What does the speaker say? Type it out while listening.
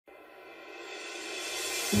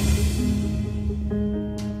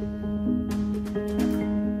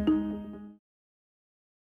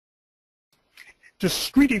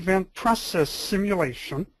Discrete event process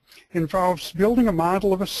simulation involves building a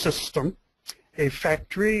model of a system, a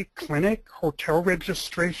factory, clinic, hotel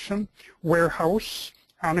registration, warehouse,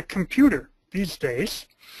 on a computer these days.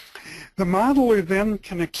 The modeler then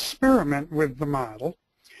can experiment with the model,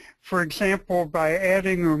 for example, by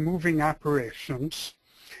adding or moving operations,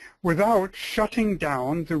 without shutting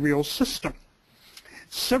down the real system.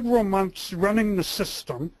 Several months running the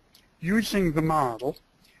system using the model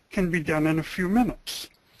can be done in a few minutes.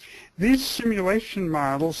 These simulation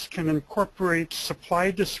models can incorporate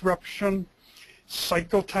supply disruption,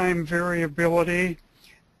 cycle time variability,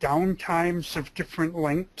 downtimes of different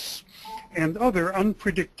lengths, and other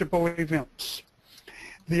unpredictable events.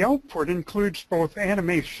 The output includes both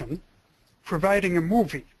animation, providing a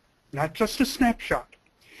movie, not just a snapshot,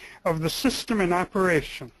 of the system in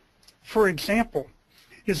operation. For example,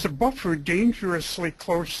 is a buffer dangerously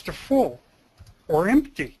close to full or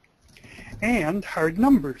empty? And hard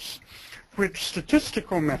numbers, which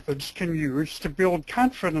statistical methods can use to build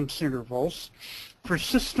confidence intervals for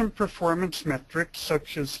system performance metrics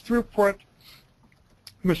such as throughput,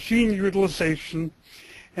 machine utilization,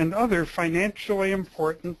 and other financially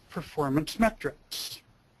important performance metrics.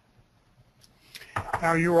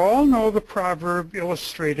 Now, you all know the proverb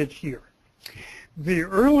illustrated here. The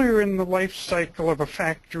earlier in the life cycle of a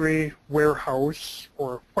factory, warehouse,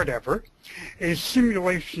 or whatever a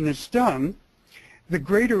simulation is done, the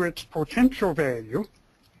greater its potential value,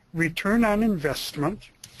 return on investment,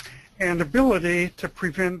 and ability to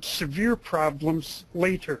prevent severe problems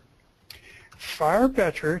later. Far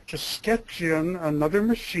better to sketch in another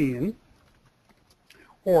machine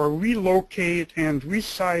or relocate and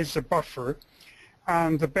resize a buffer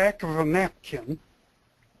on the back of a napkin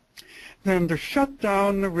than to shut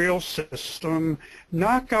down the real system,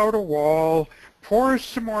 knock out a wall, pour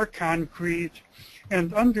some more concrete,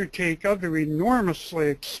 and undertake other enormously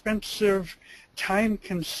expensive,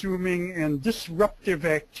 time-consuming, and disruptive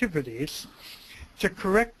activities to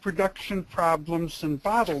correct production problems and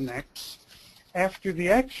bottlenecks after the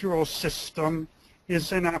actual system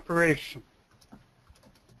is in operation.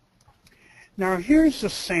 Now, here's a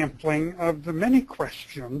sampling of the many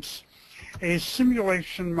questions a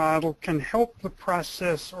simulation model can help the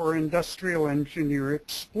process or industrial engineer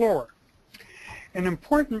explore. An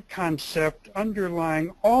important concept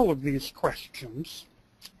underlying all of these questions,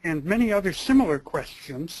 and many other similar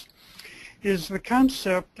questions, is the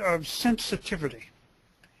concept of sensitivity.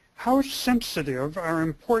 How sensitive are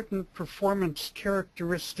important performance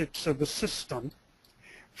characteristics of the system,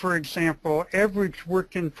 for example, average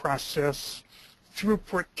work in process,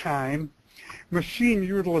 throughput time, machine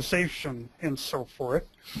utilization, and so forth,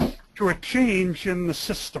 to a change in the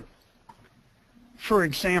system? For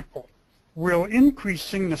example, will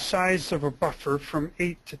increasing the size of a buffer from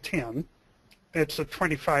 8 to 10, that's a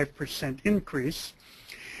 25% increase,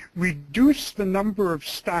 reduce the number of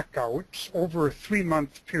stockouts over a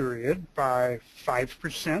 3-month period by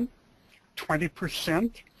 5%,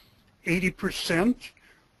 20%, 80%,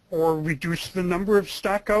 or reduce the number of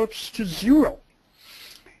stockouts to 0?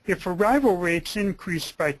 If arrival rates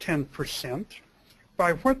increase by 10%,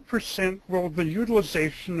 by what percent will the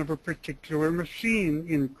utilization of a particular machine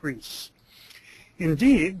increase?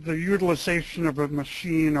 Indeed, the utilization of a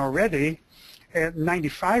machine already at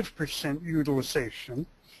 95% utilization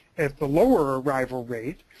at the lower arrival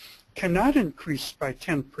rate cannot increase by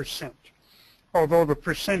 10%, although the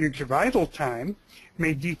percentage of idle time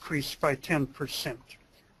may decrease by 10%,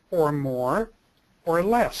 or more, or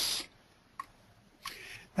less.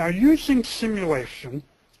 Now, using simulation,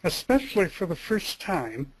 especially for the first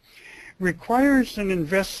time, requires an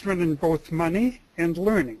investment in both money and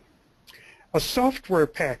learning. A software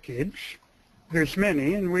package, there's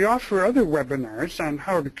many, and we offer other webinars on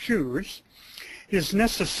how to choose, is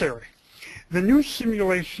necessary. The new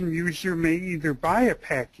simulation user may either buy a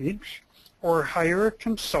package or hire a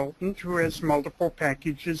consultant who has multiple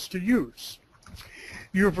packages to use.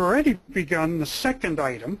 You've already begun the second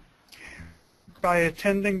item by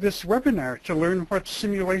attending this webinar to learn what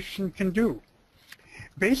simulation can do.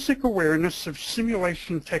 Basic awareness of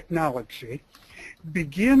simulation technology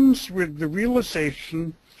begins with the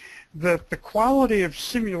realization that the quality of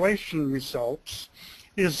simulation results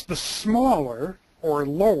is the smaller or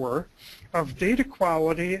lower of data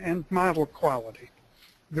quality and model quality.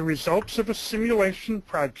 The results of a simulation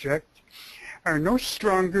project are no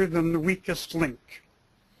stronger than the weakest link.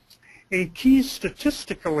 A key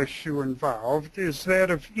statistical issue involved is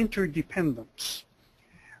that of interdependence.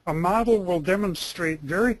 A model will demonstrate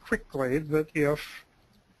very quickly that if,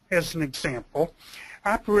 as an example,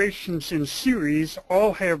 operations in series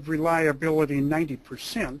all have reliability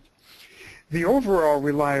 90%, The overall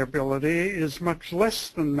reliability is much less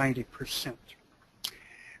than 90%.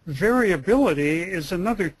 Variability is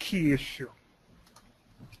another key issue.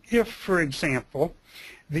 If, for example,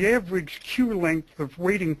 the average queue length of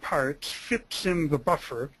waiting parts fits in the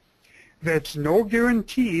buffer, that's no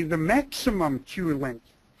guarantee the maximum queue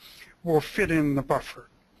length will fit in the buffer.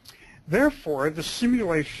 Therefore, the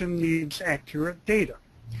simulation needs accurate data.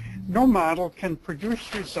 No model can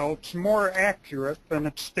produce results more accurate than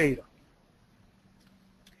its data.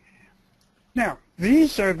 Now,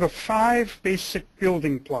 these are the 5 basic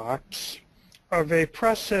building blocks of a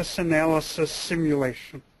process analysis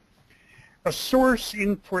simulation. A source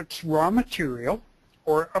inputs raw material,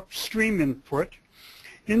 or upstream input,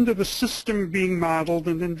 into the system being modeled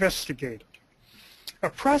and investigated. A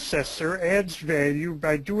processor adds value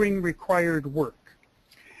by doing required work.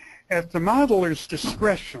 At the modeler's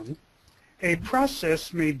discretion, a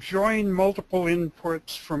process may join multiple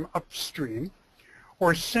inputs from upstream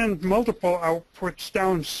or send multiple outputs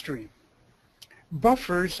downstream.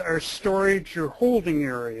 Buffers are storage or holding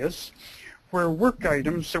areas where work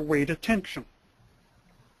items await attention.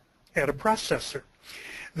 At a processor,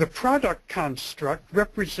 the product construct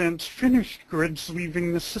represents finished goods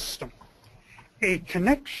leaving the system. A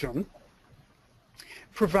connection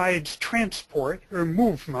provides transport or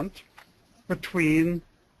movement between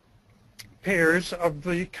pairs of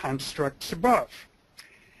the constructs above.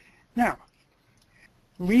 Now,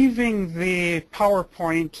 leaving the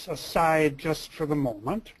PowerPoint aside just for the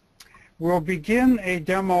moment, we'll begin a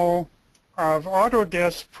demo of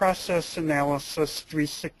Autodesk Process Analysis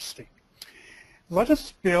 360. Let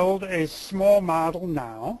us build a small model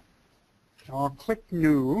now. I'll click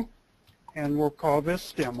New, and we'll call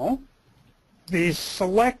this Demo. The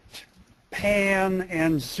select, pan,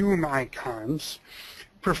 and zoom icons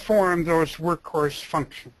perform those workhorse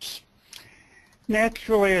functions.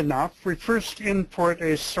 Naturally enough, we first input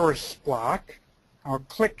a source block. I'll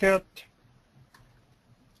click it,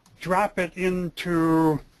 drop it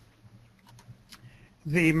into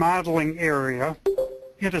the modeling area,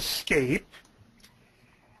 hit Escape,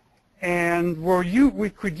 and we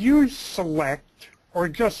could use Select or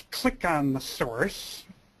just click on the source.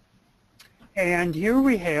 And here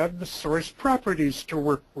we have the source properties to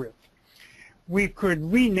work with. We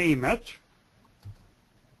could rename it,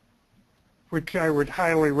 which I would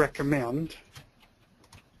highly recommend.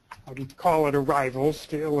 I would call it arrivals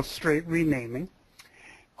to illustrate renaming.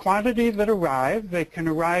 Quantity that arrive, they can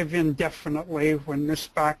arrive indefinitely when this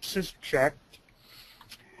box is checked.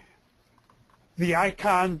 The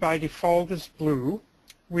icon by default is blue.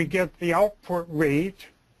 We get the output rate,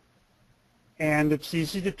 and it's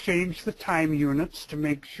easy to change the time units to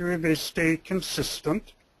make sure they stay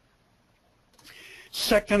consistent.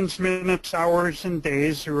 Seconds, minutes, hours, and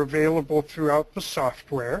days are available throughout the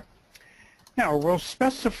software. Now, we'll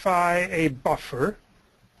specify a buffer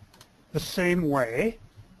the same way.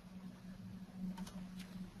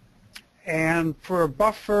 And for a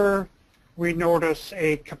buffer, we notice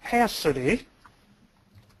a capacity.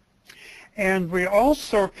 And we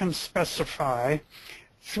also can specify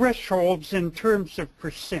thresholds in terms of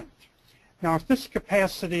percent. Now, if this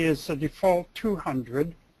capacity is a default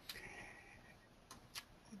 200,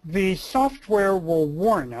 the software will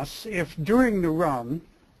warn us if during the run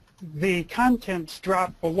the contents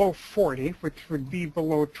drop below 40, which would be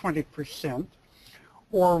below 20%,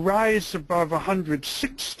 or rise above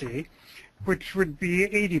 160, which would be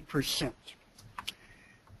 80%.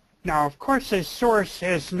 Now, of course, a source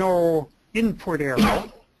has no input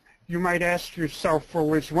arrow. You might ask yourself,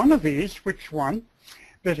 well, is one of these, which one,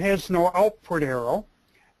 that has no output arrow?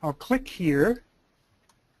 I'll click here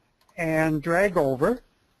and drag over,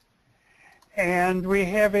 and we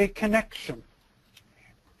have a connection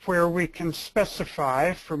where we can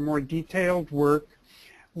specify for more detailed work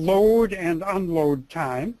load and unload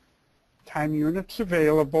time, time units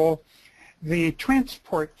available, the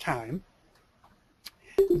transport time,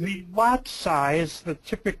 the lot size that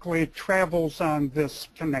typically travels on this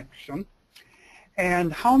connection,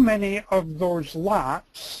 and how many of those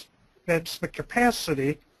lots, that's the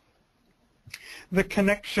capacity, the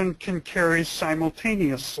connection can carry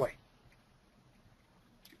simultaneously.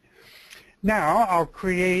 Now I'll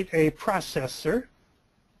create a processor,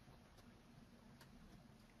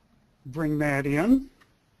 bring that in,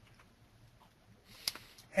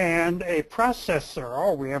 and a processor.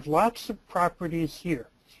 Oh, we have lots of properties here.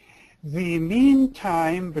 The mean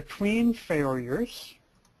time between failures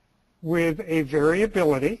with a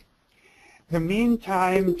variability, the mean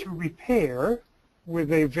time to repair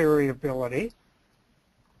with a variability,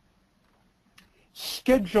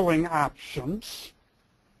 scheduling options,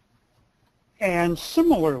 And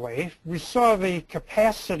similarly, we saw the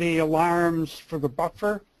capacity alarms for the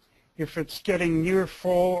buffer if it's getting near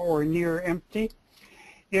full or near empty.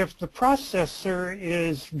 If the processor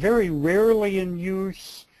is very rarely in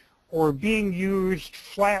use or being used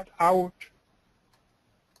flat out,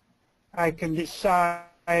 I can decide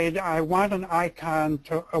I want an icon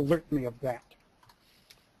to alert me of that.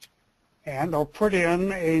 And I'll put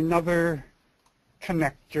in another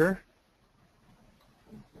connector,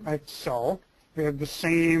 like so. We have the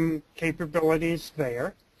same capabilities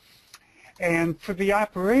there. And for the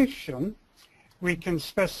operation, we can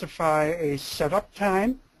specify a setup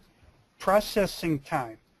time, processing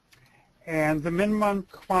time, and the minimum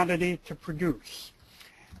quantity to produce.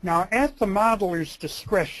 Now, at the modeler's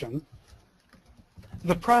discretion,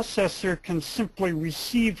 the processor can simply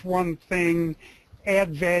receive one thing,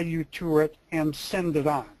 add value to it, and send it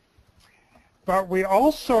on. But we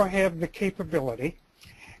also have the capability,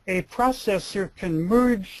 a processor can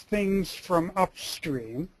merge things from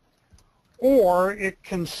upstream, or it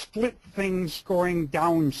can split things going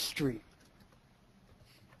downstream.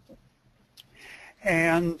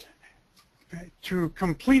 And to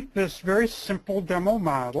complete this very simple demo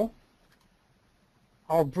model,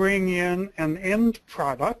 I'll bring in an end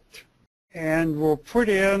product, and we'll put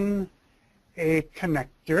in a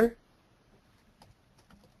connector.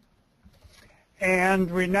 And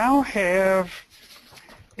we now have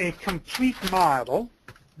a complete model,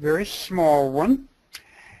 very small one.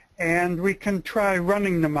 And we can try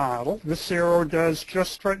running the model. This arrow does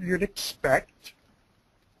just what you'd expect.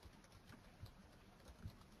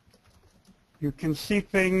 You can see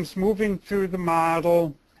things moving through the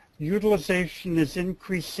model. Utilization is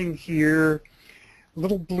increasing here.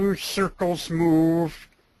 Little blue circles move.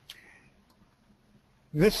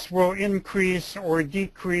 This will increase or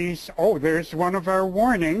decrease. Oh, there's one of our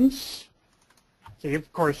warnings. See,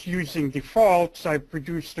 of course, using defaults, I've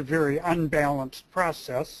produced a very unbalanced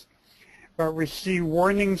process. But we see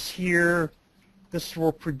warnings here. This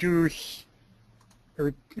will produce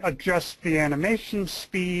or adjust the animation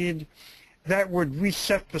speed. That would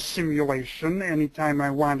reset the simulation anytime I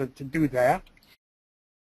wanted to do that.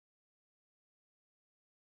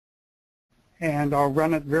 And I'll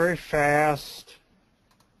run it very fast.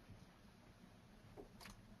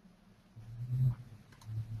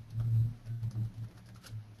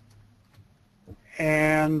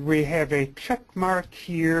 And we have a check mark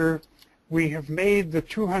here. We have made the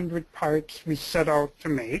 200 parts we set out to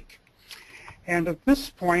make. And at this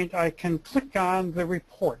point, I can click on the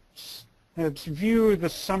reports. Let's view the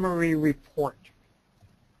summary report.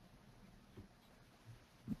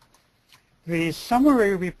 The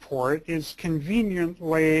summary report is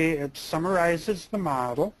conveniently, it summarizes the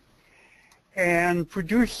model and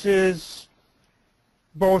produces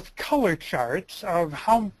both color charts of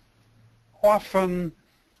how often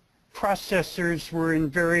processors were in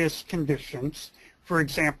various conditions. For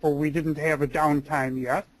example, we didn't have a downtime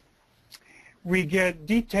yet. We get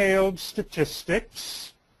detailed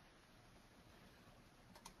statistics.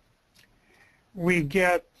 We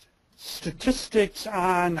get statistics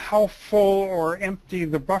on how full or empty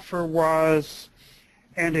the buffer was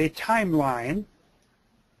and a timeline.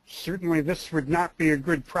 Certainly this would not be a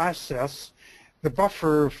good process. The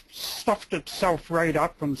buffer stuffed itself right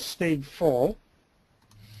up and stayed full.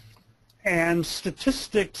 And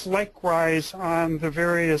statistics likewise on the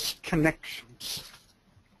various connections.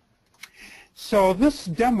 So this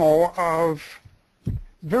demo of,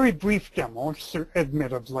 very brief demo,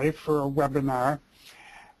 admittedly, for a webinar,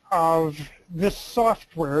 of this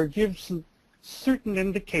software gives a certain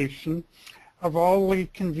indication of all the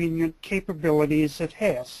convenient capabilities it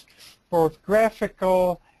has, both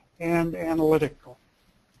graphical and analytical.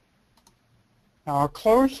 Now I'll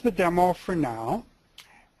close the demo for now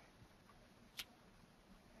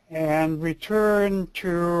and return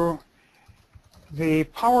to the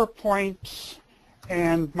PowerPoints,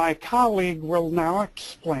 and my colleague will now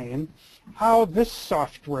explain how this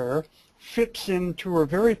software fits into a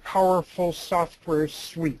very powerful software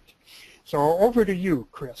suite. So over to you,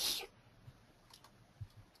 Chris.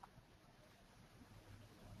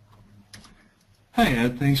 Hi,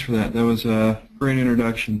 Ed. Thanks for that. That was a great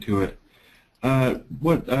introduction to it.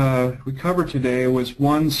 What we covered today was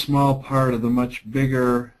one small part of the much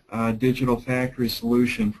bigger digital factory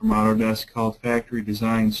solution from Autodesk called Factory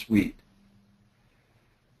Design Suite.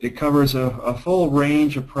 It covers a full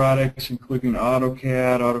range of products including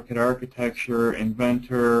AutoCAD, AutoCAD Architecture,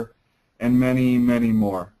 Inventor, and many, many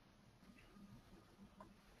more.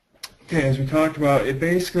 Okay, as we talked about, it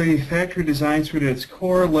basically, Factory Design Suite at its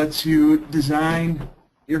core lets you design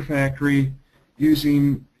your factory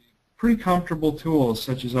using pretty comfortable tools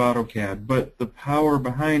such as AutoCAD, but the power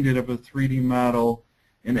behind it of a 3D model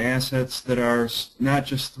and assets that are not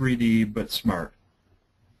just 3D but smart.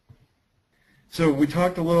 So we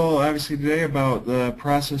talked a little, obviously, today about the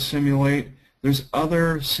Process Simulate. There's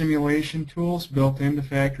other simulation tools built into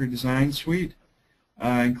Factory Design Suite,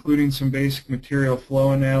 including some basic material flow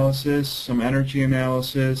analysis, some energy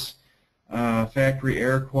analysis, factory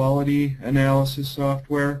air quality analysis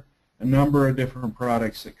software, a number of different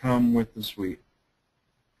products that come with the suite.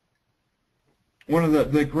 One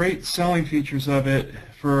of the great selling features of it,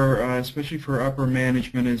 especially for upper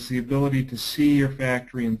management, is the ability to see your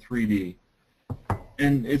factory in 3D.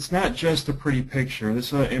 And it's not just a pretty picture.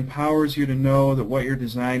 This empowers you to know that what you're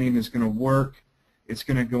designing is going to work, it's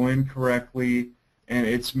going to go in correctly, and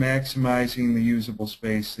it's maximizing the usable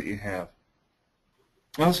space that you have.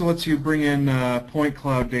 It also lets you bring in point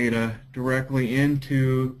cloud data directly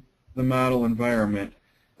into the model environment,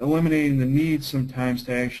 eliminating the need sometimes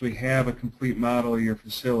to actually have a complete model of your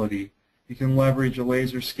facility. You can leverage a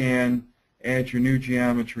laser scan, add your new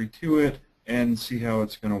geometry to it, and see how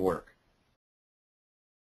it's going to work.